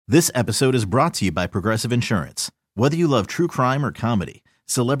This episode is brought to you by Progressive Insurance. Whether you love true crime or comedy,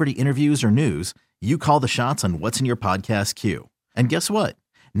 celebrity interviews or news, you call the shots on what's in your podcast queue. And guess what?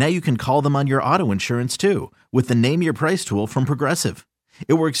 Now you can call them on your auto insurance too with the Name Your Price tool from Progressive.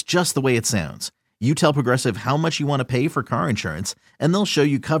 It works just the way it sounds. You tell Progressive how much you want to pay for car insurance, and they'll show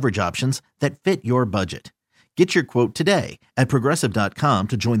you coverage options that fit your budget. Get your quote today at Progressive.com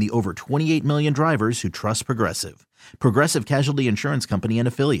to join the over 28 million drivers who trust Progressive. Progressive Casualty Insurance Company and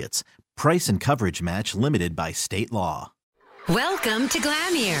Affiliates. Price and coverage match limited by state law. Welcome to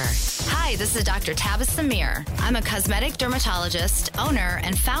Glamier. Hi, this is Dr. Tabitha Mir. I'm a cosmetic dermatologist, owner,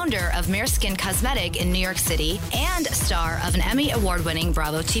 and founder of Mir Skin Cosmetic in New York City, and star of an Emmy award-winning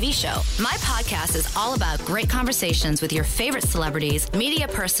Bravo TV show. My podcast is all about great conversations with your favorite celebrities, media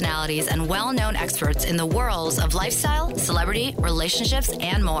personalities, and well-known experts in the worlds of lifestyle, celebrity, relationships,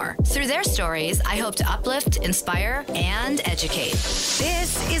 and more. Through their stories, I hope to uplift, inspire, and educate.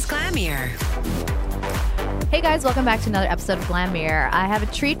 This is Glamier. Hey guys, welcome back to another episode of Glamier. I have a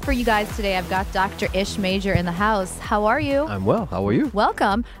treat for you guys today. I've got Dr. Ish Major in the house. How are you? I'm well. How are you?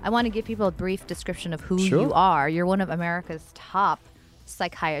 Welcome. I want to give people a brief description of who you are. You're one of America's top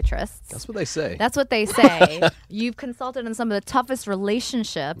psychiatrists. That's what they say. That's what they say. You've consulted on some of the toughest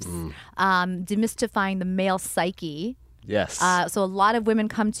relationships, demystifying the male psyche. Yes. So a lot of women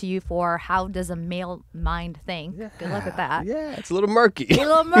come to you for how does a male mind think. Yeah. Good luck with that. Yeah, it's a little murky. A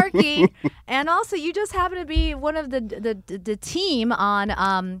little murky. And also, you just happen to be one of the team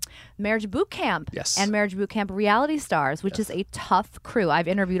on Marriage Boot Camp. Yes. And Marriage Boot Camp Reality Stars, which is a tough crew. I've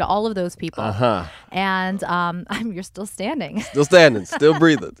interviewed all of those people. And you're still standing. Still standing. Still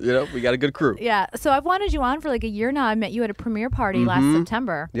breathing. You know, we got a good crew. Yeah. So I've wanted you on for like a year now. I met you at a premiere party last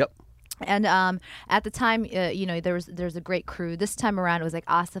September. Yep. And at the time, there's a great crew. This time around, it was like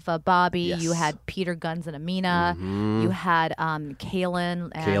Asifa, Bobby. Yes. You had Peter Guns and Amina. You had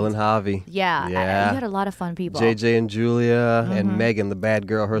Kaylin. Kaylin Harvey. Yeah. You had a lot of fun people. JJ and Julia and Megan, the bad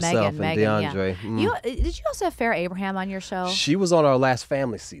girl herself, Megan, and DeAndre. Yeah. Did you also have Farrah Abraham on your show? She was on our last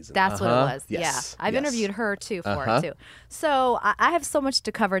family season. That's what it was. Yes. Yeah. I've interviewed her too for it too. So I have so much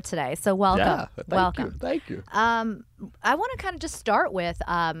to cover today. So welcome. Yeah, welcome. Thank you. I want to kind of just start with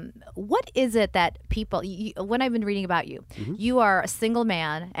what is it that people, when I've been reading about you, you are a single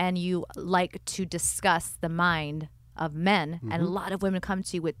man and you like to discuss the mind of men, and a lot of women come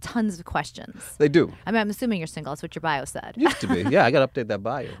to you with tons of questions. They do. I mean, I'm assuming you're single. That's what your bio said. Used to be. Yeah, I got to update that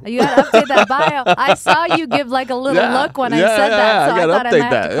bio. You got to update that bio. I saw you give like a little look when I said that. So I got to update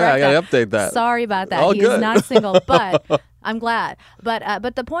that. I got to update that. Sorry about that. All He good. is not single, but I'm glad.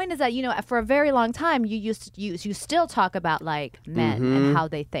 But the point is that, for a very long time, you still talk about like men and how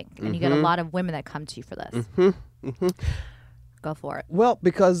they think. And you get a lot of women that come to you for this. Go for it. Well,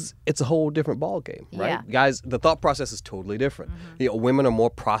 because it's a whole different ball game, right? Yeah. Guys, the thought process is totally different. Women are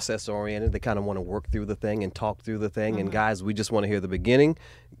more process oriented. They kind of want to work through the thing and talk through the thing. And guys, we just want to hear the beginning.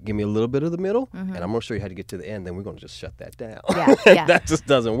 Give me a little bit of the middle, and I'm going to show you how to get to the end. Then we're going to just shut that down. Yeah. That just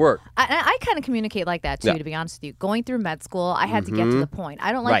doesn't work. I kind of communicate like that too, to be honest with you. Going through med school, I had to get to the point.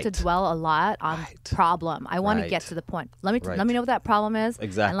 I don't like to dwell a lot on problem. I want to get to the point. Let me know what that problem is,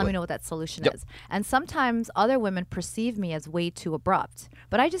 and let me know what that solution is. And sometimes other women perceive me as way too abrupt,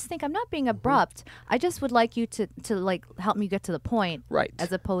 but I just think I'm not being abrupt. I just would like you to like help me get to the point,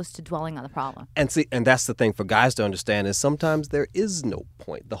 as opposed to dwelling on the problem. And see, and that's the thing for guys to understand is sometimes there is no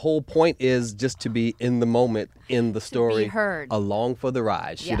point. The whole point is just to be in the moment, in the story, to be heard, along for the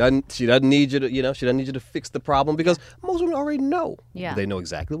ride. She doesn't need you to, she doesn't need you to fix the problem because most women already know. Yeah. They know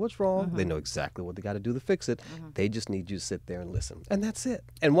exactly what's wrong. They know exactly what they got to do to fix it. They just need you to sit there and listen, and that's it.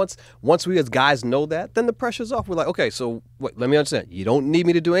 And once we as guys know that, then the pressure's off. We're like, okay, so wait, let me understand. You don't need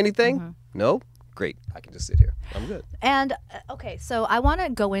me to do anything? No? Great. I can just sit here. I'm good. And okay, so I want to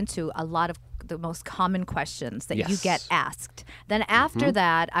go into a lot of the most common questions that you get asked. Then after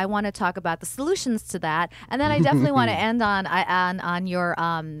that, I want to talk about the solutions to that, and then I definitely want to end on your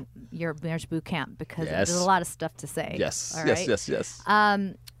marriage boot camp because there's a lot of stuff to say. Yes. All right? Yes.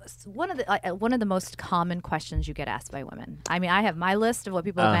 One of the most common questions you get asked by women. I mean, I have my list of what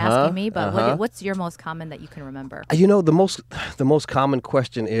people have been asking me, but what's your most common that you can remember? The most common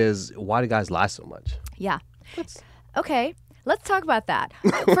question is, why do guys lie so much? Yeah. Okay. Let's talk about that.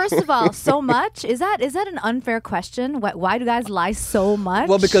 First of all, so much? Is that an unfair question? Why do guys lie so much?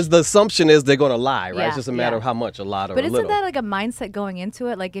 Well, because the assumption is they're going to lie, right? It's just a matter of how much, a lot or a little. But isn't that like a mindset going into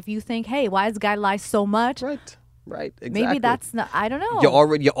it? Like if you think, hey, why does a guy lie so much? Right. Right, exactly. Maybe that's not, I don't know.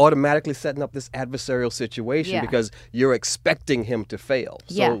 You're automatically setting up this adversarial situation because you're expecting him to fail.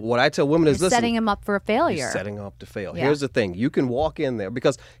 So what I tell women is, listen, setting him up for a failure. You're setting him up to fail. Here's the thing. You can walk in there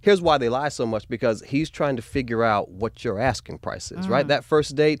because here's why they lie so much, because he's trying to figure out what your asking price is, right? That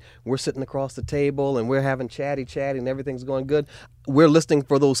first date, we're sitting across the table and we're having chatty and everything's going good. We're listening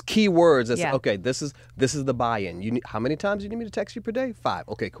for those key words that say, okay, this is the buy-in. How many times do you need me to text you per day? 5.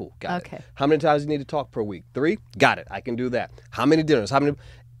 Okay, cool. Got it. How many times do you need to talk per week? 3? Got it. I can do that. How many dinners?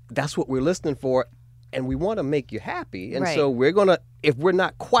 That's what we're listening for, and we want to make you happy. And so we're going to, if we're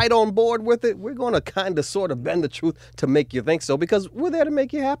not quite on board with it, we're going to kind of sort of bend the truth to make you think so, because we're there to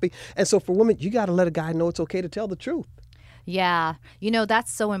make you happy. And so for women, you got to let a guy know it's okay to tell the truth. Yeah.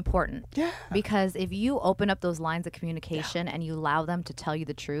 That's so important. Yeah. Because if you open up those lines of communication and you allow them to tell you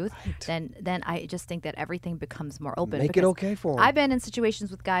the truth, then I just think that everything becomes more open. Make it okay for them. I've been in situations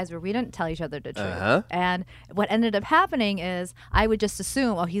with guys where we didn't tell each other the truth. And what ended up happening is I would just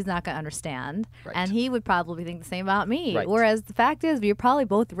assume, oh, he's not going to understand. Right. And he would probably think the same about me. Right. Whereas the fact is, we were probably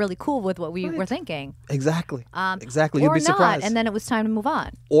both really cool with what we were thinking. Exactly. Exactly. You'd be surprised. And then it was time to move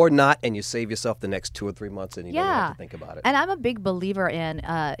on. Or not, and you save yourself the next 2 or 3 months and you don't have to think about it. And I'm a big believer in,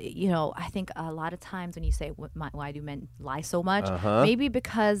 I think a lot of times when you say, why do men lie so much? Maybe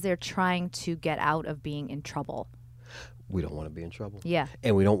because they're trying to get out of being in trouble. We don't want to be in trouble. Yeah.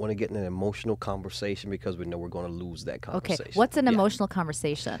 And we don't want to get in an emotional conversation because we know we're going to lose that conversation. Okay. What's an emotional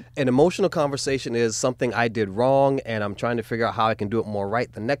conversation? An emotional conversation is something I did wrong and I'm trying to figure out how I can do it more right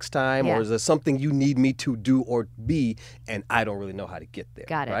the next time. Or is there something you need me to do or be and I don't really know how to get there.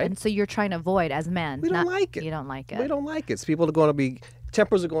 Got it. Right? And so you're trying to avoid as men. We don't like it. You don't like it. We don't like it. People are going to be...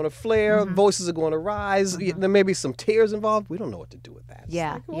 Tempers are going to flare, voices are going to rise. There may be some tears involved. We don't know what to do with that.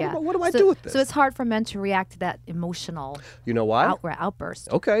 What do I do with this? So it's hard for men to react to that emotional outburst.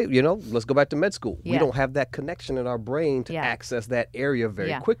 Okay, let's go back to med school. We don't have that connection in our brain to access that area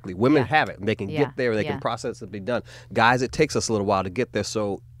very quickly. Women have it. They can get there. They can process it, be done. Guys, it takes us a little while to get there.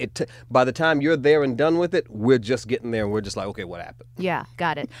 So by the time you're there and done with it, we're just getting there and we're just like, okay, what happened? Yeah,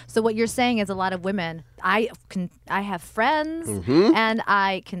 got it. So what you're saying is a lot of women, I have friends and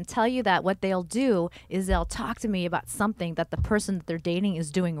I can tell you that what they'll do is they'll talk to me about something that the person that they're dating is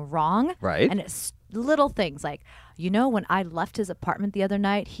doing wrong. Right. And it's little things like, when I left his apartment the other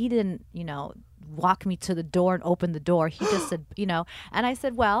night, he didn't, walk me to the door and open the door. He just said, and I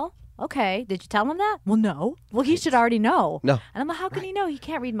said, well, okay, did you tell him that? Well, no. Well, he should already know. No. And I'm like, how can he know? He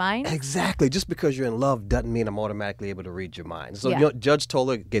can't read minds. Exactly. Just because you're in love doesn't mean I'm automatically able to read your mind. So Judge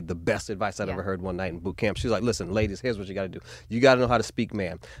Toller gave the best advice I'd ever heard one night in boot camp. She's like, listen, ladies, here's what you got to do. You got to know how to speak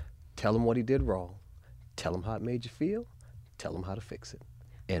man. Tell him what he did wrong. Tell him how it made you feel. Tell him how to fix it.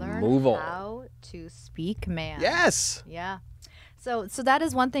 And move on. How to speak man. Yes. Yeah. So that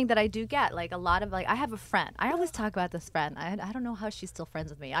is one thing that I do get. Like a lot of I have a friend. I always talk about this friend. I don't know how she's still friends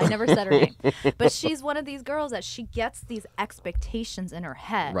with me. I never said her name. But she's one of these girls that she gets these expectations in her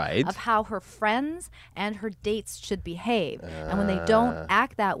head of how her friends and her dates should behave. And when they don't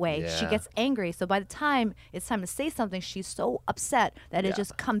act that way, she gets angry. So by the time it's time to say something, she's so upset that it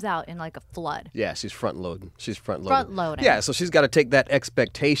just comes out in like a flood. Yeah, she's front loading. Front loading. Yeah, so she's got to take that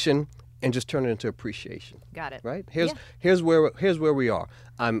expectation and just turn it into appreciation. Got it. Right? Here's where we are.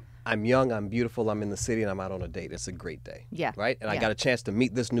 I'm young, I'm beautiful, I'm in the city, and I'm out on a date. It's a great day. Yeah. Right? And I got a chance to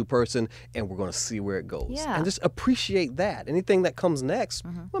meet this new person, and we're going to see where it goes. Yeah. And just appreciate that. Anything that comes next,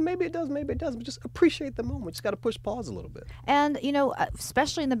 well, maybe it does, maybe it doesn't, but just appreciate the moment. Just got to push pause a little bit. And,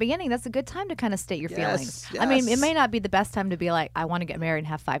 especially in the beginning, that's a good time to kind of state your feelings. Yes. I mean, it may not be the best time to be like, I want to get married and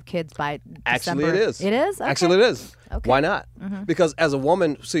have 5 kids by December. Actually, it is. It is? Okay. Actually, it is. Okay. Why not? Because as a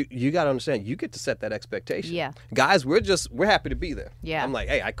woman, see, you got to understand, you get to set that expectation. Yeah. Guys, we're happy to be there. Yeah. I'm like,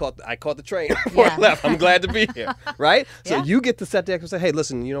 hey, I caught the train before I left. I'm glad to be here. Right? So you get to set the expectation. Hey,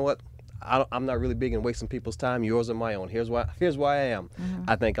 listen, you know what? I'm not really big in wasting people's time. Yours or my own. Here's why I am.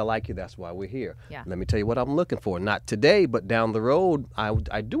 I think I like you. That's why we're here. Yeah. Let me tell you what I'm looking for. Not today, but down the road,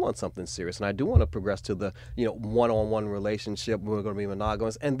 I do want something serious, and I do want to progress to the one-on-one relationship. We're going to be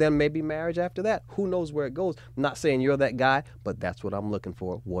monogamous, and then maybe marriage after that. Who knows where it goes? I'm not saying you're that guy, but that's what I'm looking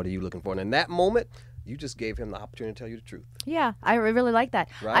for. What are you looking for? And in that moment, you just gave him the opportunity to tell you the truth. Yeah, I really like that.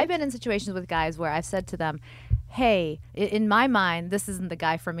 Right? I've been in situations with guys where I've said to them, hey, in my mind, this isn't the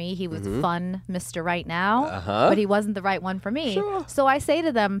guy for me. He was fun, Mr. Right Now, but he wasn't the right one for me. Sure. So I say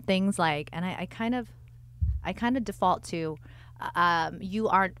to them things like, and I kind of default to, you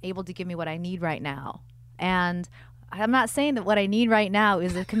aren't able to give me what I need right now. And I'm not saying that what I need right now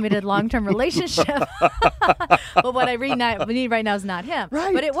is a committed long-term relationship. But what I need right now is not him.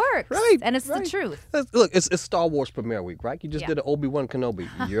 Right. But it works. Right. And it's the truth. Look, it's Star Wars premiere week, right? You just did an Obi-Wan Kenobi.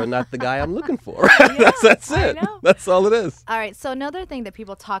 You're not the guy I'm looking for. That's it. That's all it is. All right. So another thing that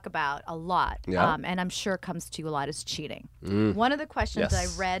people talk about a lot, and I'm sure comes to you a lot, is cheating. One of the questions that I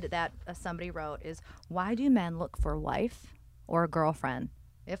read that somebody wrote is, why do men look for a wife or a girlfriend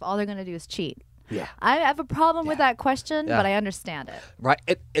if all they're going to do is cheat? Yeah. I have a problem with that question, but I understand it. Right.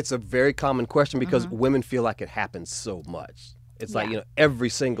 It's a very common question because women feel like it happens so much. It's like, every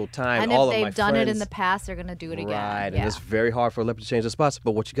single time. And all if of my they've done friends, it in the past, they're going to do it again. Right. And it's very hard for a lip to change the spots.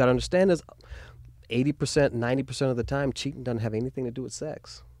 But what you got to understand is 80%, 90% of the time, cheating doesn't have anything to do with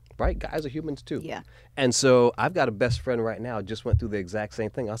sex. Right? Guys are humans too. Yeah. And so I've got a best friend right now, just went through the exact same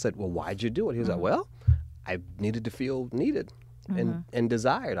thing. I said, well, why'd you do it? He was like, well, I needed to feel needed and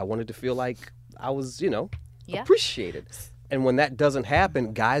desired. I wanted to feel like I was, appreciated. And when that doesn't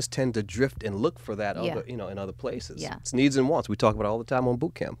happen, guys tend to drift and look for that other, in other places. Yeah. It's needs and wants. We talk about it all the time on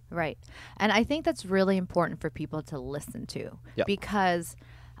boot camp. Right. And I think that's really important for people to listen to because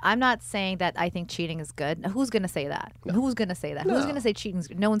I'm not saying that I think cheating is good. Now, who's going to say that? No. Who's going to say that? No. Who's going to say cheating's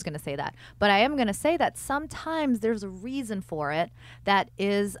good? No one's going to say that. But I am going to say that sometimes there's a reason for it that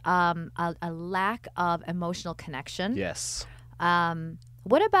is a lack of emotional connection. Yes.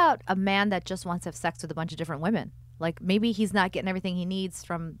 What about a man that just wants to have sex with a bunch of different women? Like maybe he's not getting everything he needs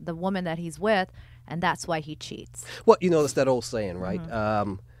from the woman that he's with, and that's why he cheats. Well, it's that old saying, right?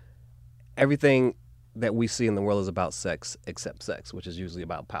 Everything that we see in the world is about sex except sex, which is usually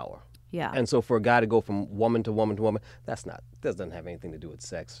about power. Yeah. And so for a guy to go from woman to woman to woman, that doesn't have anything to do with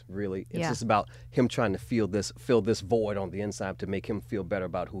sex, really. It's just about him trying to fill this void on the inside to make him feel better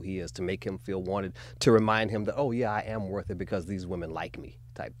about who he is, to make him feel wanted, to remind him that, oh yeah, I am worth it because these women like me,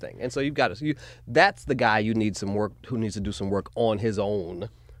 type thing. And so that's the guy who needs to do some work on his own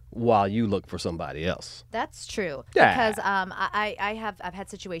while you look for somebody else. That's true. Yeah. Because I've had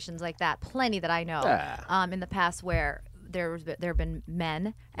situations like that, plenty that I know in the past where there have been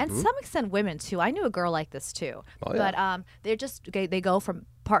men and to some extent women too. I knew a girl like this too. Oh, yeah. But they go from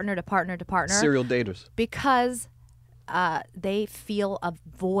partner to partner to partner. Serial daters. Because they feel a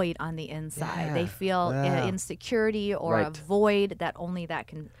void on the inside. Yeah. They feel insecurity or a void that only that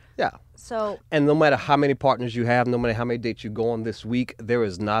can. Yeah. So. And no matter how many partners you have, no matter how many dates you go on this week, there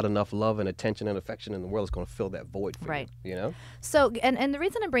is not enough love and attention and affection in the world that's going to fill that void for you. So, and the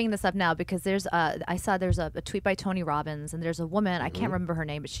reason I'm bringing this up now because I saw there's a tweet by Tony Robbins, and there's a woman, I can't remember her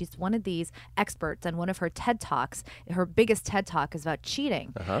name, but she's one of these experts, and one of her TED Talks, her biggest TED Talk is about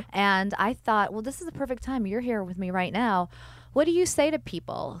cheating. And I thought, well, this is the perfect time. You're here with me right now. What do you say to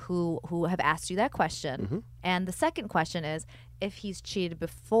people who have asked you that question? And the second question is, if he's cheated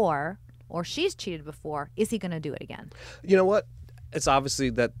before or she's cheated before, is he going to do it again? You know what? It's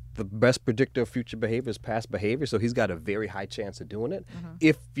obviously that the best predictor of future behavior is past behavior, so he's got a very high chance of doing it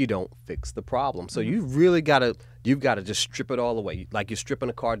if you don't fix the problem. So you've got to just strip it all away. Like you're stripping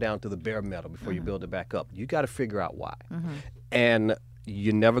a car down to the bare metal before you build it back up. You got to figure out why. And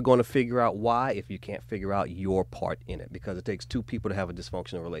you're never going to figure out why if you can't figure out your part in it, because it takes two people to have a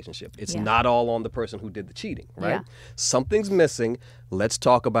dysfunctional relationship. It's not all on the person who did the cheating, right? Yeah. Something's missing. Let's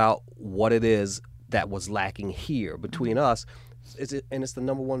talk about what it is that was lacking here between us. And it's the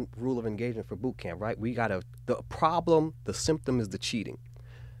number one rule of engagement for boot camp, right? The symptom is the cheating.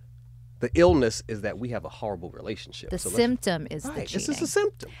 The illness is that we have a horrible relationship. The symptom is the cheating. This is a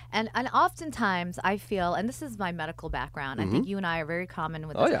symptom. And oftentimes I feel, and this is my medical background, I think you and I are very common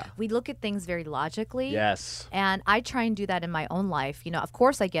with this. Oh, yeah. We look at things very logically. Yes. And I try and do that in my own life. Of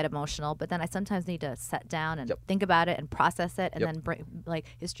course I get emotional, but then I sometimes need to sit down and think about it and process it and then bring like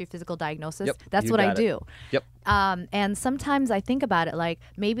history, physical diagnosis. That's what I do. Yep. And sometimes I think about it like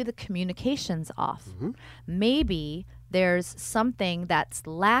maybe the communication's off. Maybe there's something that's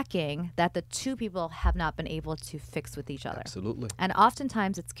lacking that the two people have not been able to fix with each other. Absolutely. And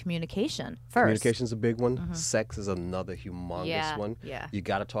oftentimes it's communication first. Communication's a big one. Sex is another humongous one. Yeah. You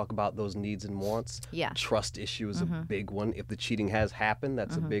got to talk about those needs and wants. Yeah. Trust issue is a big one. If the cheating has happened,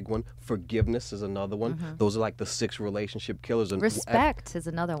 that's a big one. Forgiveness is another one. Those are like the 6 relationship killers. And respect is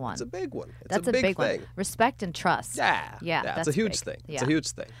another one. It's a big one. That's a big thing. Respect and trust. Yeah. It's a huge thing. It's a huge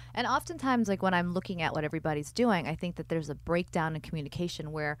thing. And oftentimes, like when I'm looking at what everybody's doing, I think that there's a breakdown in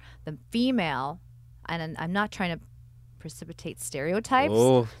communication where the female, and I'm not trying to precipitate stereotypes.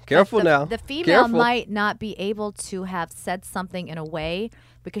 Oh, careful now. The female might not be able to have said something in a way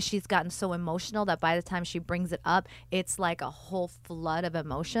because she's gotten so emotional that by the time she brings it up, it's like a whole flood of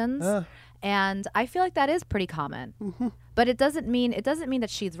emotions. And I feel like that is pretty common. But it doesn't mean that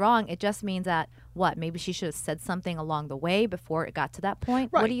she's wrong. It just means that what? Maybe she should have said something along the way before it got to that point.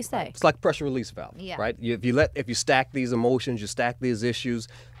 Right. What do you say? It's like pressure release valve, right? If you stack these emotions, you stack these issues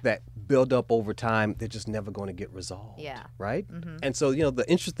that build up over time, they're just never going to get resolved. Yeah. Right? Mm-hmm. And so, the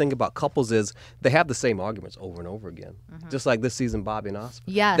interesting thing about couples is they have the same arguments over and over again. Mm-hmm. Just like this season, Bobby and Oscar.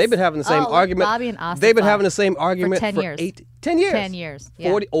 Yes. They've been having the same argument. Bobby and Oscar. They've been having the same argument for 10 years. 10 years. 10 years.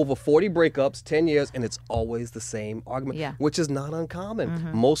 Yeah. Over 40 breakups, 10 years, and it's always the same argument, which is not uncommon.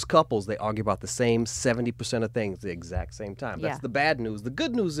 Mm-hmm. Most couples, they argue about the same 70% of things at the exact same time. That's the bad news. The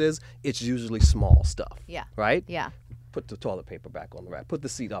good news is it's usually small stuff. Yeah. Right? Yeah. Put the toilet paper back on the rack. Put the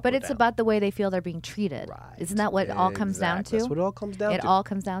seat up. But it's about the way they feel they're being treated. Right. Isn't that what it all comes down to? That's what it all comes down to. It all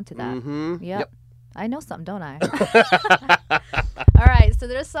comes down to that. Mm-hmm. Yep. I know something, don't I? All right. So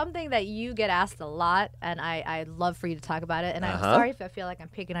there's something that you get asked a lot, and I'd love for you to talk about it. And I'm sorry if I feel like I'm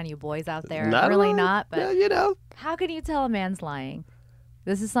picking on you boys out there. Not really not. But yeah, how can you tell a man's lying?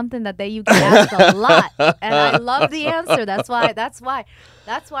 This is something that you get asked a lot, and I love the answer. That's why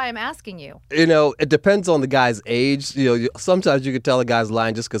I'm asking you. It depends on the guy's age. Sometimes you can tell a guy's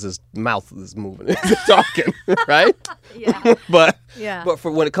lying just because his mouth is moving, he's talking, right? Yeah. But yeah. But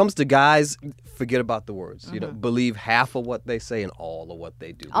for when it comes to guys, forget about the words. Mm-hmm. Believe half of what they say and all of what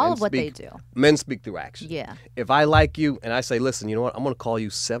they do. All of what they do. Men speak through action. Yeah. If I like you and I say, listen, you know what? I'm going to call you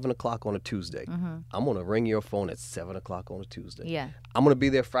 7 o'clock on a Tuesday. Mm-hmm. I'm going to ring your phone at 7 o'clock on a Tuesday. Yeah. I'm going to be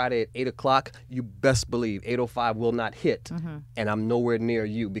there Friday at 8 o'clock. You best believe 8:05 will not hit. Mm-hmm. And I'm nowhere near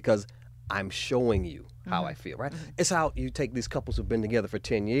you because I'm showing you how I feel, right? Mm-hmm. It's how you take these couples who've been together for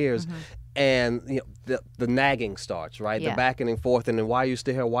 10 years and the nagging starts, right? The backing and forth, and then why are you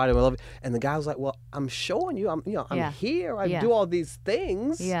still here? Why do I love you? And the guy was like, well, I'm showing you, I'm here, I do all these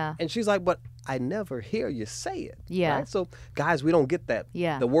things. Yeah. And she's like, but I never hear you say it. Yeah. Right? So guys, we don't get that.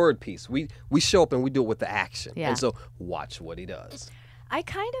 Yeah. The word piece. We show up and we do it with the action. Yeah. And so watch what he does. I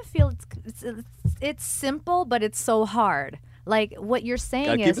kind of feel it's simple, but it's so hard. Like what you're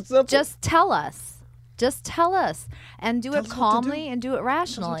saying is just tell us. Just tell us and do it calmly and do it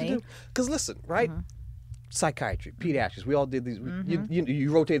rationally. Because listen, right? Psychiatry, pediatrics, we all did these.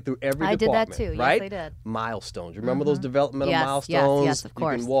 You rotated through every department. I did that too. Right? Yes, I did. Milestones. Remember those developmental milestones? Yes, of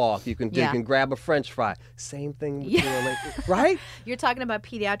course. You can walk. You can grab a French fry. Same thing with your right? You're talking about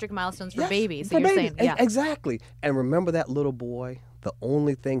pediatric milestones for babies. So you're babies. saying, exactly. And remember that little boy. The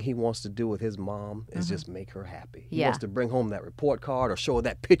only thing he wants to do with his mom is just make her happy. He wants to bring home that report card or show her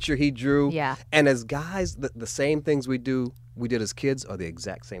that picture he drew. Yeah. And as guys, the same things we did as kids are the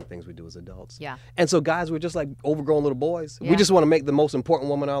exact same things we do as adults. Yeah. And so guys, we're just like overgrown little boys. Yeah. We just want to make the most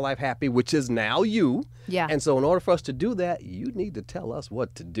important woman in our life happy, which is now you. Yeah. And so in order for us to do that, you need to tell us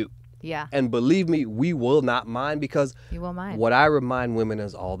what to do. Yeah. And believe me, we will not mind because you won't mind. What I remind women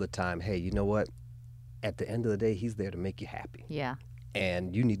is all the time, hey, you know what? At the end of the day, he's there to make you happy. Yeah.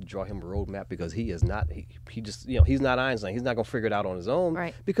 And you need to draw him a roadmap because he is not, he just, he's not Einstein. He's not going to figure it out on his own.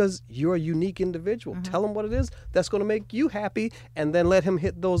 Right. Because you're a unique individual. Tell him what it is that's going to make you happy and then let him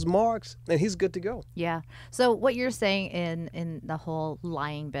hit those marks and he's good to go. Yeah. So what you're saying in the whole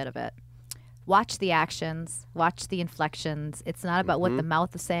lying bit of it, watch the actions, watch the inflections. It's not about what the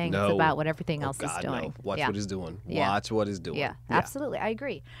mouth is saying. No. It's about what everything else is doing. No. Watch what he's doing. Yeah. Watch what he's doing. Yeah, absolutely. I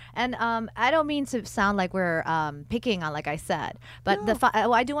agree. And I don't mean to sound like we're picking on, like I said, but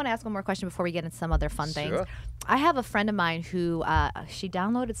I do want to ask one more question before we get into some other fun things. I have a friend of mine who she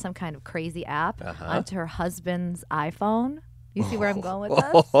downloaded some kind of crazy app onto her husband's iPhone. You see where I'm going with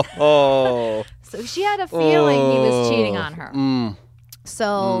this? So she had a feeling he was cheating on her.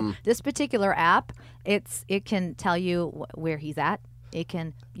 So this particular app, it can tell you where he's at.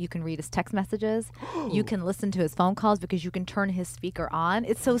 You can read his text messages. You can listen to his phone calls because you can turn his speaker on.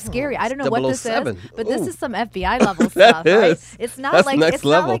 It's so scary. I don't know what this is, but this is some FBI level stuff, right? It's not like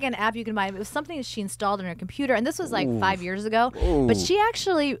not like an app you can buy. It was something that she installed on her computer, and this was like 5 years ago. But she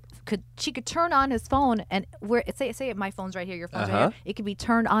actually could turn on his phone, and where say my phone's right here, your phone's right here. It could be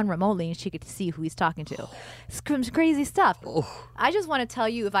turned on remotely, and she could see who he's talking to. It's crazy stuff. I just want to tell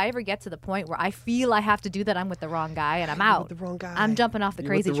you, if I ever get to the point where I feel I have to do that, I'm with the wrong guy, and I'm out. With the wrong guy. I'm jumping off the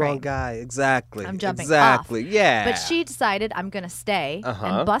crazy train. train. Wrong guy, exactly. I'm jumping exactly. off. Yeah. But she decided I'm gonna stay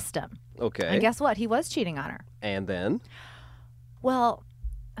and bust him. Okay. And guess what? He was cheating on her. And then? Well,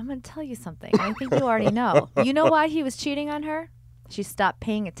 I'm gonna tell you something. I think you already know. You know why he was cheating on her? She stopped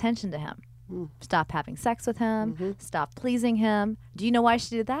paying attention to him. Stop having sex with him. Stop pleasing him. Do you know why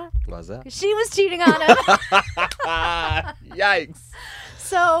she did that? Why's that? 'Cause she was cheating on him. Yikes.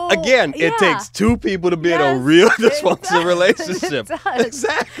 So again, it takes two people to be in a real dysfunctional relationship. It does.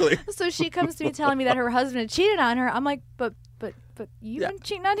 Exactly. So she comes to me telling me that her husband had cheated on her. I'm like, but But you've been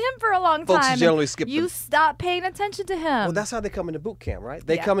cheating on him for a long Folks time. generally skip You stop paying attention to him. Well, that's how they come into boot camp, right?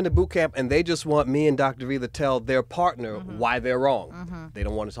 They come into boot camp and they just want me and Dr. V to tell their partner why they're wrong. They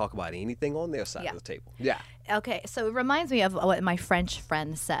don't want to talk about anything on their side of the table. Yeah. Okay, so it reminds me of what my French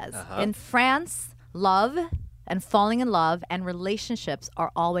friend says. In France, love and falling in love and relationships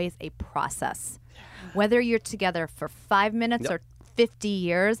are always a process. Whether you're together for 5 minutes or 50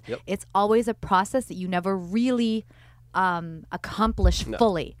 years, it's always a process that you never really accomplish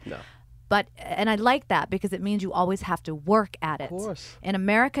fully. No. And I like that because it means you always have to work at it. Of course. In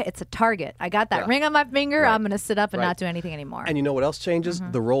America, it's a target. I got that ring on my finger. I'm going to sit up and not do anything anymore. And you know what else changes?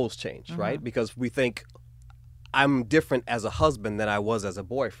 The roles change, right? Because we think I'm different as a husband than I was as a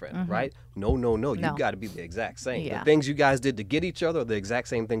boyfriend, right? No. You've got to be the exact same. The things you guys did to get each other are the exact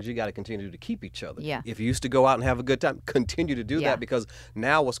same things you got to continue to keep each other. Yeah. If you used to go out and have a good time, continue to do that, because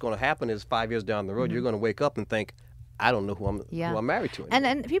now what's going to happen is 5 years down the road, you're going to wake up and think, I don't know who I'm married to anymore.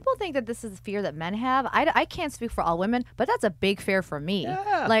 And people think that this is a fear that men have. I can't speak for all women, but that's a big fear for me.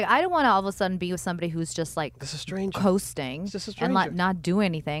 Yeah. Like, I don't want to all of a sudden be with somebody who's just like This is a stranger. coasting It's just a stranger. and not do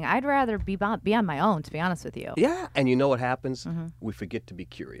anything. I'd rather be on my own, to be honest with you. Yeah, and you know what happens? We forget to be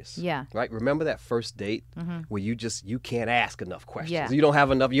curious. Yeah. Right? Remember that first date where you can't ask enough questions. Yeah. You don't have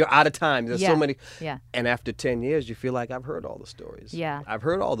enough. You're out of time. There's so many. Yeah. And after 10 years, you feel like I've heard all the stories. Yeah. I've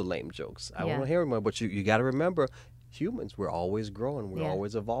heard all the lame jokes. I want to hear more. But you got to remember, humans, we're always growing. We're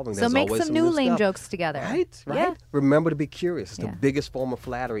always evolving. So There's make always some new lame stuff. jokes together. Right? Yeah. Remember to be curious. It's the Yeah. biggest form of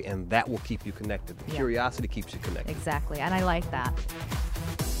flattery, and that will keep you connected. The curiosity keeps you connected. Exactly. And I like that.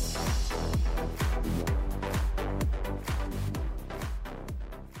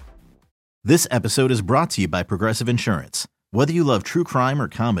 This episode is brought to you by Progressive Insurance. Whether you love true crime or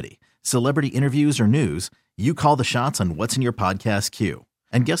comedy, celebrity interviews or news, you call the shots on what's in your podcast queue.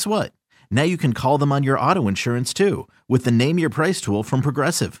 And guess what? Now you can call them on your auto insurance too with the Name Your Price tool from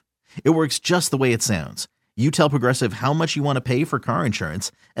Progressive. It works just the way it sounds. You tell Progressive how much you want to pay for car insurance,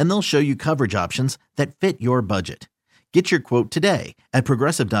 and they'll show you coverage options that fit your budget. Get your quote today at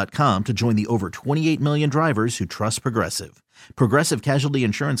Progressive.com to join the over 28 million drivers who trust Progressive. Progressive Casualty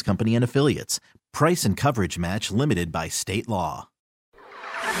Insurance Company and Affiliates. Price and coverage match limited by state law.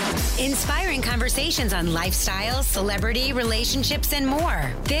 Inspiring conversations on lifestyle, celebrity, relationships, and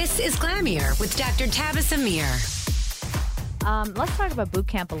more. This is Glamier with Dr. Tabitha Mir. Let's talk about boot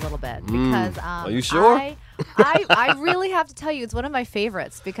camp a little bit because Are you sure? I really have to tell you, it's one of my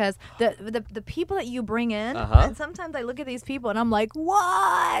favorites because the people that you bring in, and sometimes I look at these people and I'm like,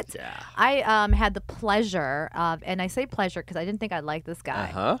 what? Yeah. I had the pleasure of, and I say pleasure because I didn't think I'd like this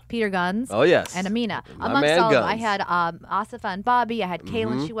guy, Peter Guns. Oh, yes. And Amina. My Amongst man all of them, I Guns. had Asifa and Bobby. I had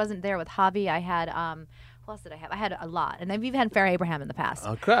Kaylin. She wasn't there with Javi. I had who else did I have? I had a lot, and I've even had Farrah Abraham in the past.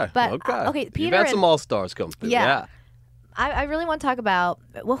 Okay. But okay. Peter You've had and, some all-stars come through. Yeah. I really want to talk about,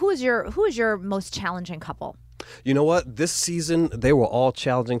 well, who is your most challenging couple? You know what? This season, they were all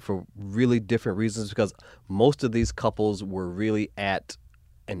challenging for really different reasons because most of these couples were really at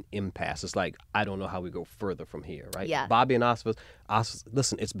an impasse. It's like, I don't know how we go further from here, right? Yeah. Bobby and Asifa,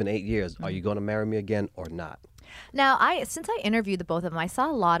 listen, it's been 8 years. Are you going to marry me again or not? Now, since I interviewed the both of them, I saw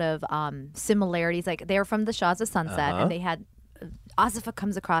a lot of similarities. Like, they were from the Shahs of Sunset, and they had Asifa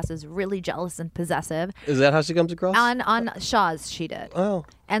comes across as really jealous and possessive. Is that how she comes across? On Shahs, she did. Oh.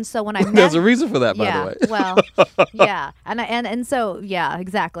 And so when I met, There's a reason for that, by the way. Well, yeah, and so yeah,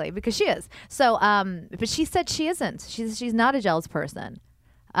 exactly, because she is. So, but she said she isn't. She's not a jealous person.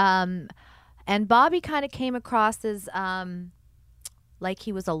 And Bobby kind of came across as like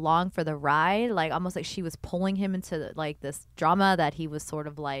he was along for the ride, like almost like she was pulling him into like this drama that he was sort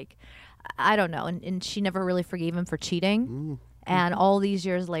of like, I don't know, and she never really forgave him for cheating. And all these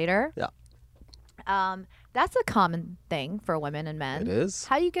years later, that's a common thing for women and men. It is.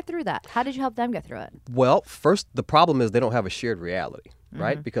 How do you get through that? How did you help them get through it? Well, first, the problem is they don't have a shared reality,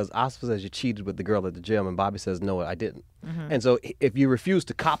 right? Because Asifa says you cheated with the girl at the gym, and Bobby says, no, I didn't. And so if you refuse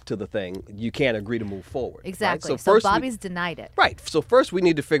to cop to the thing, you can't agree to move forward. Exactly. Right? So first Bobby's denied it. Right. So first we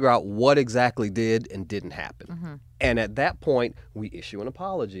need to figure out what exactly did and didn't happen. And at that point, we issue an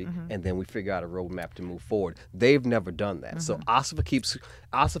apology, and then we figure out a roadmap to move forward. They've never done that. So Asifa keeps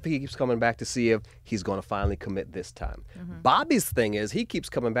coming back to see if he's going to finally commit this time. Bobby's thing is he keeps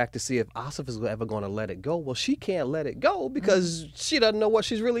coming back to see if Asifa is ever going to let it go. Well, she can't let it go because she doesn't know what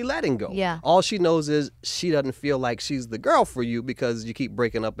she's really letting go. Yeah. All she knows is she doesn't feel like she's the girl for you because you keep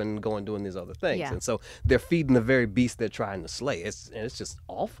breaking up and going doing these other things. Yeah. And so they're feeding the very beast they're trying to slay. It's just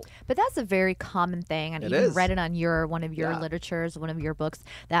awful. But that's a very common thing, and It even is. read it on one of your literatures, one of your books,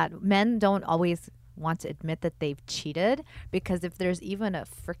 that men don't always want to admit that they've cheated, because if there's even a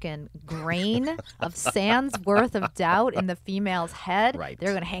freaking grain of sand's worth of doubt in the female's head,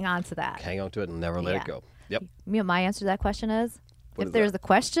 they're going to hang on to that. Hang on to it and never let it go. Yep. You know, my answer to that question is, if there's a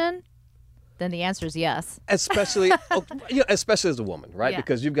question, then the answer is yes. Especially, especially as a woman, right? Yeah.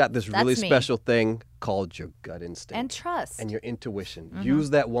 Because you've got this really special thing called your gut instinct. And trust. And your intuition.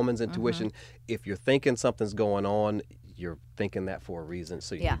 Use that woman's intuition. If you're thinking something's going on, you're thinking that for a reason,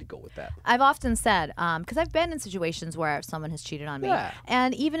 so you need to go with that. I've often said, because I've been in situations where someone has cheated on me,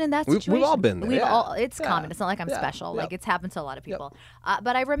 and even in that situation, we've all been there. It's common. It's not like I'm special. Like, it's happened to a lot of people.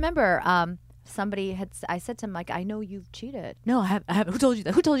 But I remember I said to him, like, I know you've cheated. No, I haven't. Who told you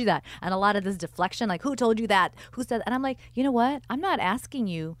that? Who told you that? And a lot of this deflection, like, who told you that? Who said that? And I'm like, you know what? I'm not asking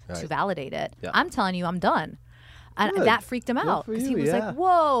you to validate it. Yeah. I'm telling you I'm done. And that freaked him out, because he was like,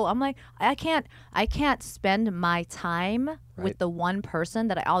 whoa. I'm like, I can't spend my time with the one person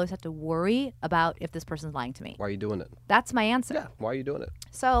that I always have to worry about if this person's lying to me. Why are you doing it? That's my answer. Yeah, why are you doing it?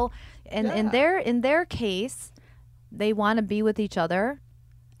 So in their case, they want to be with each other,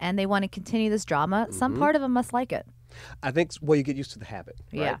 and they want to continue this drama. Some part of them must like it. I think, you get used to the habit,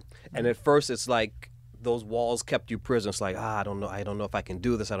 right? Yeah. And at first it's like those walls kept you prisoner. It's like, I don't know if I can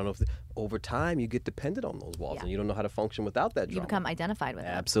do this. I don't know if over time you get dependent on those walls, and you don't know how to function without that drama. You become identified with it.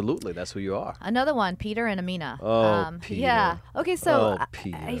 Absolutely, that's who you are. Another one, Peter and Amina. Peter. Yeah. Okay, so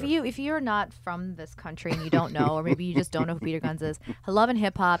Peter. if you're not from this country and you don't know, or maybe you just don't know who Peter Gunz is, Love and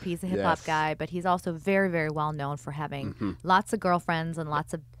Hip Hop. He's a hip hop guy, but he's also very, very well known for having lots of girlfriends and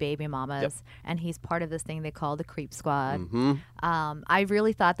lots of baby mamas, and he's part of this thing they call the Creep Squad. I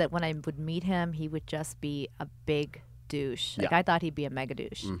really thought that when I would meet him, he would just be a big douche. Like, I thought he'd be a mega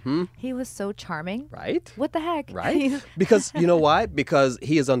douche. He was so charming. Right? What the heck? Right? Because, you know why? Because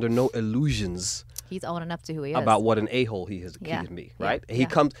he is under no illusions. He's owning up to who he is. About what an a-hole he can be, right?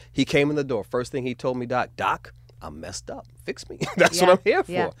 He came in the door. First thing he told me, Doc, I'm messed up. Fix me. That's what I'm here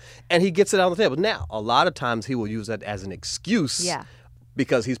for. And he gets it on the table. Now, a lot of times he will use that as an excuse.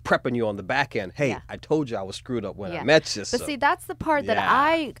 Because he's prepping you on the back end. Hey, I told you I was screwed up when I met you. But see, that's the part that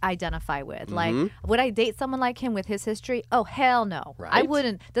I identify with. Like, would I date someone like him with his history? Oh, hell no. Right? I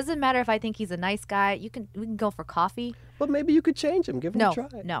wouldn't. Doesn't matter if I think he's a nice guy. We can go for coffee. But maybe you could change him. Give him a try.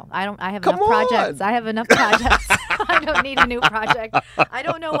 No, I don't. I have enough projects. I have enough projects. I don't need a new project. I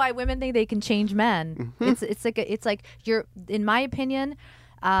don't know why women think they can change men. It's like you're. In my opinion,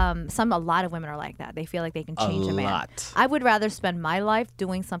 a lot of women are like that. They feel like they can change a man. Lot. I would rather spend my life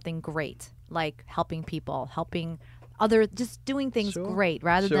doing something great, like helping people, helping just doing things great,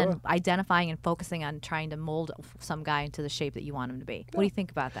 rather than identifying and focusing on trying to mold some guy into the shape that you want him to be. What do you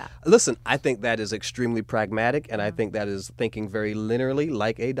think about that? Listen, I think that is extremely pragmatic, and I think that is thinking very linearly,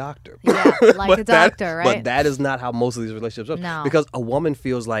 like a doctor. Yeah, like a doctor, right? But that is not how most of these relationships are. No. Because a woman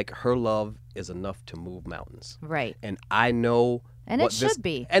feels like her love is enough to move mountains. Right. And I know... And it should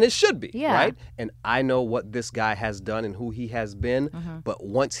be. And it should be, yeah. right? And I know what this guy has done and who he has been, but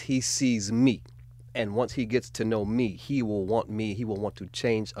once he sees me, and once he gets to know me, he will want to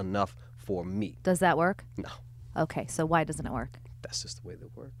change enough for me. Does that work? No. Okay, so why doesn't it work? That's just the way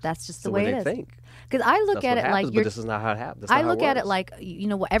that works. That's just the way it is. They think. Because I look at it like but this is not how it happens. I look at it like,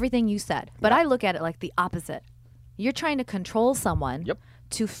 everything you said, but I look at it like the opposite. You're trying to control someone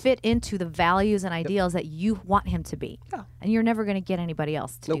to fit into the values and ideals that you want him to be. Yeah. And you're never going to get anybody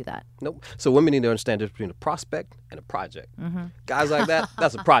else to do that. Nope. So women need to understand the difference between a prospect and a project. Guys like that,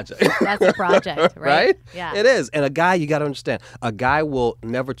 that's a project. That's a project, right? Yeah. It is. And a guy, you got to understand, a guy will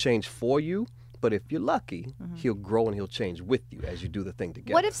never change for you. But if you're lucky, he'll grow and he'll change with you as you do the thing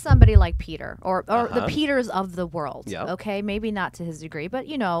together. What if somebody like Peter or the Peters of the world, okay, maybe not to his degree, but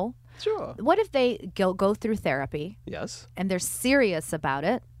Sure. What if they go through therapy? Yes. And they're serious about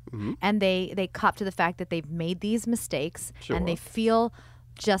it, and they cop to the fact that they've made these mistakes, and they feel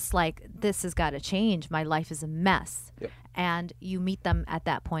just like, this has got to change. My life is a mess. Yep. And you meet them at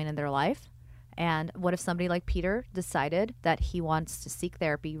that point in their life. And what if somebody like Peter decided that he wants to seek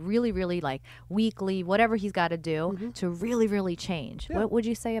therapy really, really, like weekly, whatever he's got to do to really, really change? Yeah. What would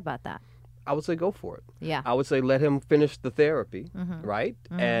you say about that? I would say go for it. Yeah. I would say let him finish the therapy, right?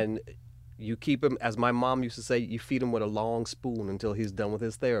 And you keep him, as my mom used to say, you feed him with a long spoon until he's done with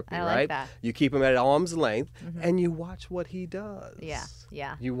his therapy, I right? like that. You keep him at arm's length, and you watch what he does. Yeah,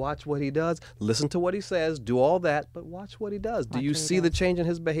 yeah. You watch what he does, listen to what he says, do all that, but watch what he does. Do you see the change in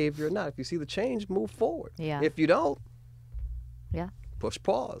his behavior or not? If you see the change, move forward. Yeah. If you don't, push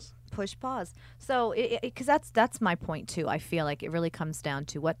pause. Push pause. So, because that's my point too. I feel like it really comes down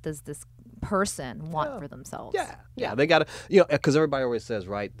to, what does this person want for themselves. Yeah. They got to, because everybody always says,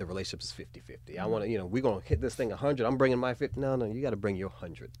 right, the relationship is 50-50. I want to, we're going to hit this thing 100. I'm bringing my 50. No, you got to bring your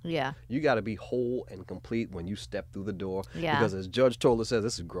 100. Yeah. You got to be whole and complete when you step through the door. Yeah. Because as Judge Toller says,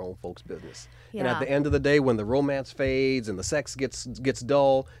 this is grown folks' business. Yeah. And at the end of the day, when the romance fades and the sex gets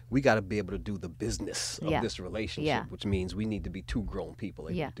dull, we got to be able to do the business of this relationship, which means we need to be two grown people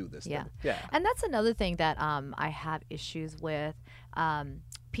able to do this thing. Yeah. And that's another thing that I have issues with.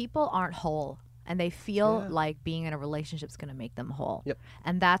 People aren't whole. And they feel like being in a relationship is going to make them whole. Yep.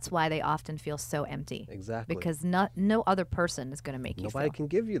 And that's why they often feel so empty. Exactly. Because no other person is going to make you Nobody feel. can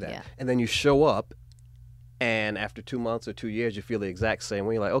give you that. Yeah. And then you show up, and after 2 months or 2 years, you feel the exact same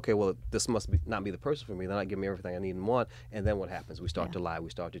way. You're like, okay, well, this must not be the person for me. They're not giving me everything I need and want. And then what happens? We start to lie. We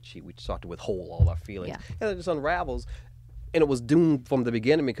start to cheat. We start to withhold all our feelings. Yeah. And it just unravels. And it was doomed from the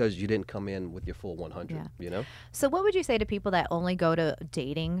beginning because you didn't come in with your full 100, So what would you say to people that only go to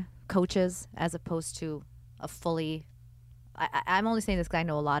dating coaches as opposed to a fully... I'm only saying this because I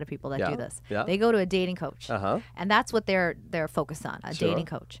know a lot of people that do this. Yeah. They go to a dating coach, and that's what they're focused on, a Sure. dating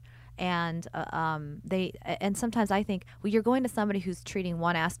coach. And and sometimes I think, well, you're going to somebody who's treating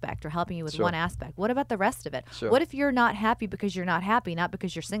one aspect or helping you with Sure. one aspect. What about the rest of it? Sure. What if you're not happy because you're not happy, not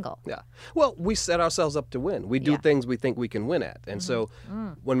because you're single? Yeah. Well, we set ourselves up to win. We do things we think we can win at. And so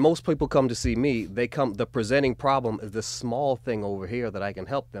when most people come to see me, the presenting problem is this small thing over here that I can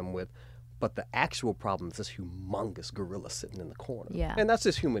help them with. But the actual problem is this humongous gorilla sitting in the corner. Yeah. And that's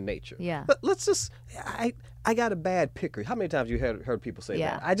just human nature. Yeah. But let's just, I got a bad picker. How many times have you heard people say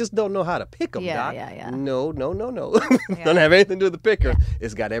Yeah. that? I just don't know how to pick them, Doc. Yeah. No. Don't have anything to do with the picker.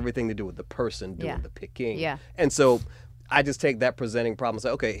 It's got everything to do with the person doing the picking. Yeah. And so I just take that presenting problem and say,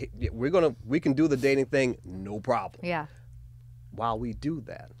 okay, we can do the dating thing, no problem. Yeah. While we do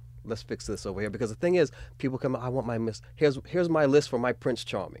that, let's fix this over here. Because the thing is, people come, I want my here's my list for my Prince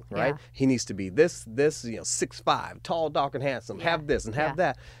Charming, right? Yeah. He needs to be this, 6'5", tall, dark, and handsome, have this and have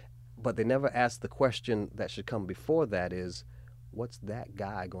that. But they never ask the question that should come before that is, what's that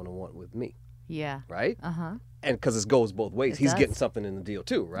guy going to want with me? Yeah. Right? Uh-huh. And because it goes both ways. He's does. getting something in the deal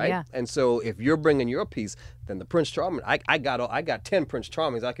too, right? Yeah. And so if you're bringing your piece, then the Prince Charming, I got 10 Prince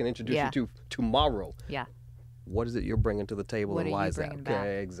Charmings I can introduce you to tomorrow. Yeah. What is it you're bringing to the table, What and are why you is that? bringing back?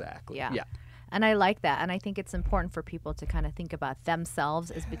 Okay, exactly. Yeah. Yeah. And I like that. And I think it's important for people to kind of think about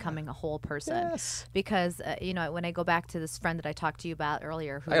themselves as becoming a whole person. Yes. Because, when I go back to this friend that I talked to you about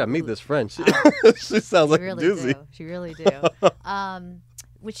earlier. I got to meet this friend. She sounds like really a doozy. She really do.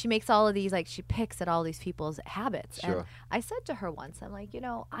 Which she makes all of these, she picks at all these people's habits. Sure. And I said to her once, I'm like,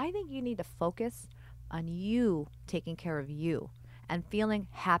 I think you need to focus on you taking care of you and feeling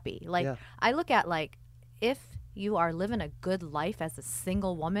happy. I look at, if you are living a good life as a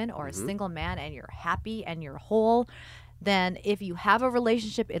single woman or a single man and you're happy and you're whole, then if you have a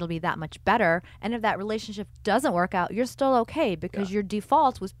relationship, it'll be that much better. And if that relationship doesn't work out, you're still okay because your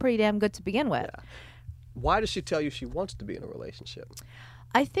default was pretty damn good to begin with. Yeah. Why does she tell you she wants to be in a relationship?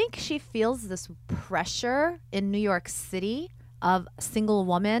 I think she feels this pressure in New York City of a single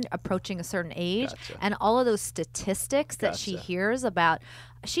woman approaching a certain age. Gotcha. And all of those statistics that she hears about,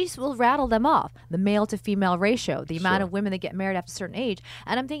 she will rattle them off. The male to female ratio, the amount of women that get married after a certain age.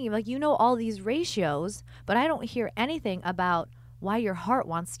 And I'm thinking, all these ratios, but I don't hear anything about why your heart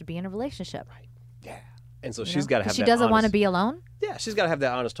wants to be in a relationship. Right. Yeah. And so she's got to have that She doesn't want to honest- be alone? Yeah, she's got to have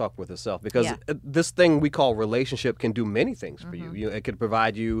that honest talk with herself because this thing we call relationship can do many things for you. It could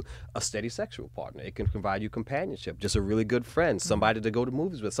provide you a steady sexual partner. It can provide you companionship, just a really good friend, somebody to go to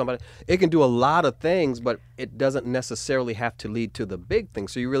movies with, somebody. It can do a lot of things, but it doesn't necessarily have to lead to the big thing.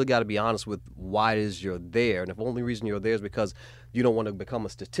 So you really got to be honest with why it is you're there. And if the only reason you're there is because you don't want to become a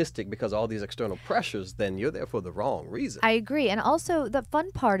statistic because of all these external pressures, then you're there for the wrong reason. I agree. And also the fun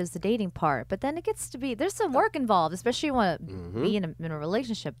part is the dating part. But then it gets to be, there's some work involved, especially when you want to be in a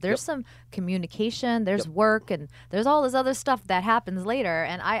relationship. There's some communication, there's work, and there's all this other stuff that happens later.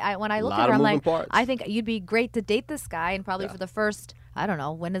 And I when I look at her, I'm like, I think you'd be great to date this guy. And probably for the first, I don't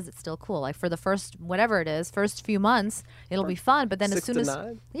know, when is it still cool? For the first, whatever it is, first few months, it'll be fun. But then as soon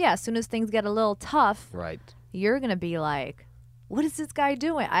as things get a little tough, right, you're going to be like, what is this guy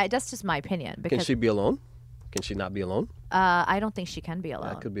doing? That's just my opinion. Because, can she be alone? Can she not be alone? I don't think she can be alone.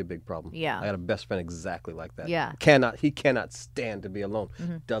 That could be a big problem. Yeah. I got a best friend exactly like that. Yeah. He cannot stand to be alone.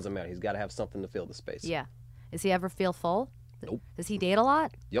 Doesn't matter. He's got to have something to fill the space. Yeah. Does he ever feel full? Nope. Does he date a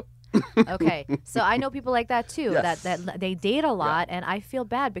lot? Yep. Okay. So I know people like that too, Yes. that they date a lot, and I feel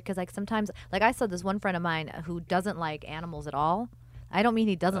bad because sometimes, I saw this one friend of mine who doesn't like animals at all. I don't mean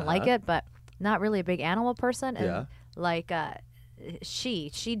he doesn't like it, but not really a big animal person. And she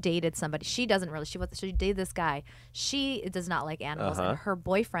dated somebody. She dated this guy. She does not like animals, and her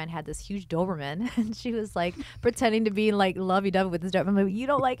boyfriend had this huge Doberman, and she was like pretending to be like lovey-dovey with this Doberman. I'm like, you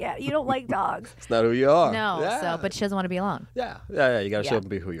don't like dogs. It's not who you are. No, but she doesn't want to be alone. Yeah. You got to show up and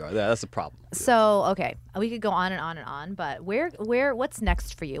be who you are. Yeah, that's the problem. So okay, we could go on and on and on, but what's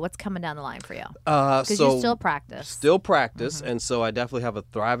next for you? What's coming down the line for you? Because you still practice. Still practice, and so I definitely have a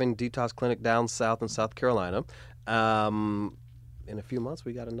thriving detox clinic down south in South Carolina. In a few months,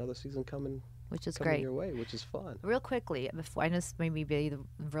 we got another season coming, which is great. Your way, which is fun. Real quickly, before I just maybe be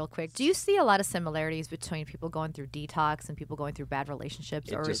real quick, do you see a lot of similarities between people going through detox and people going through bad relationships?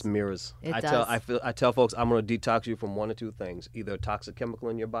 It just mirrors. It does. I tell folks I'm going to detox you from one or two things: either a toxic chemical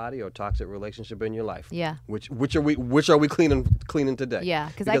in your body or a toxic relationship in your life. Yeah. Which are we cleaning today? Yeah,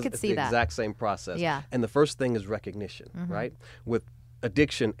 because I could see that. It's the exact same process. Yeah. And the first thing is recognition, right? With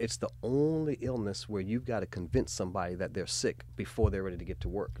addiction, it's the only illness where you've got to convince somebody that they're sick before they're ready to get to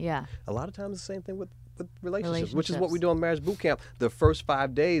work. Yeah. A lot of times the same thing with relationships, which is what we do on Marriage Boot Camp. The first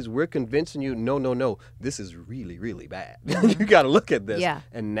 5 days, we're convincing you, no, this is really, really bad. You got to look at this. Yeah.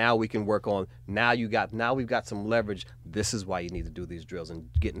 And now we can work on, now we've got some leverage. This is why you need to do these drills and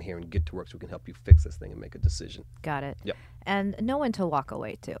get in here and get to work so we can help you fix this thing and make a decision. Got it. Yep. And know when to walk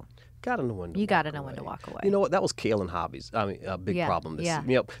away, too. Gotta know when to You got to know when to walk away. You know what? That was Kale and Hobbies. I mean, a big problem.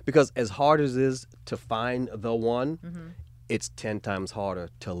 Yeah. Because as hard as it is to find the one, it's 10 times harder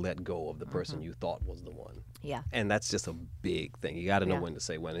to let go of the person you thought was the one. Yeah. And that's just a big thing. You got to know when to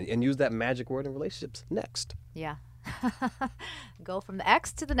say when. And use that magic word in relationships. Next. Yeah. Go from the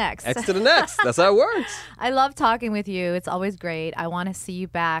X to the next. X to the next. That's how it works. I love talking with you. It's always great. I want to see you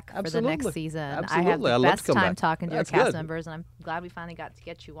back for the next season. Absolutely. I have the best time talking to your cast members, and I'm glad we finally got to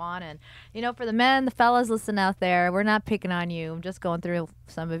get you on. And, for the men, the fellas listening out there, we're not picking on you. I'm just going through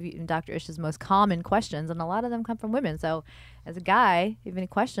some of Dr. Ish's most common questions, and a lot of them come from women. So as a guy, if you have any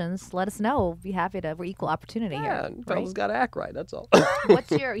questions, let us know. We'll be happy to. We're equal opportunity here. Yeah, fellas got to act right. That's all.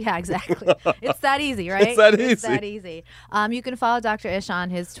 Yeah, exactly. It's that easy, right? It's that easy. You can follow Dr. Ish on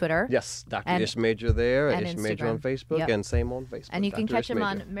his Twitter. Yes, Dr. Ish Major there, and Ish Instagram. Major on Facebook, and same on Facebook. And you can catch him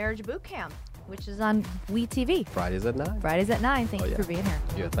on Marriage Boot Camp, which is on WeTV. Fridays at 9. Thank you for being here.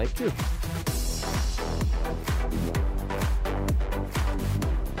 Yeah, thank you.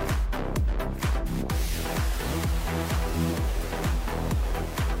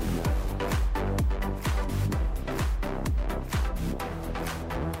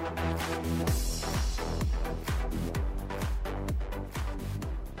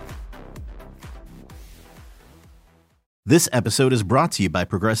 This episode is brought to you by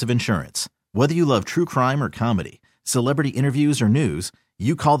Progressive Insurance. Whether you love true crime or comedy, celebrity interviews or news,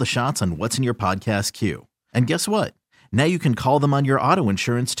 you call the shots on what's in your podcast queue. And guess what? Now you can call them on your auto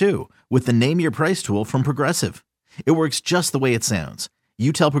insurance too with the Name Your Price tool from Progressive. It works just the way it sounds.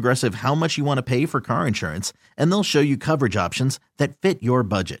 You tell Progressive how much you want to pay for car insurance, and they'll show you coverage options that fit your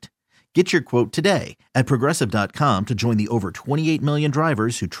budget. Get your quote today at Progressive.com to join the over 28 million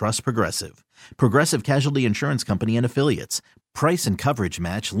drivers who trust Progressive. Progressive Casualty Insurance Company and Affiliates. Price and coverage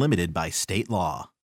match limited by state law.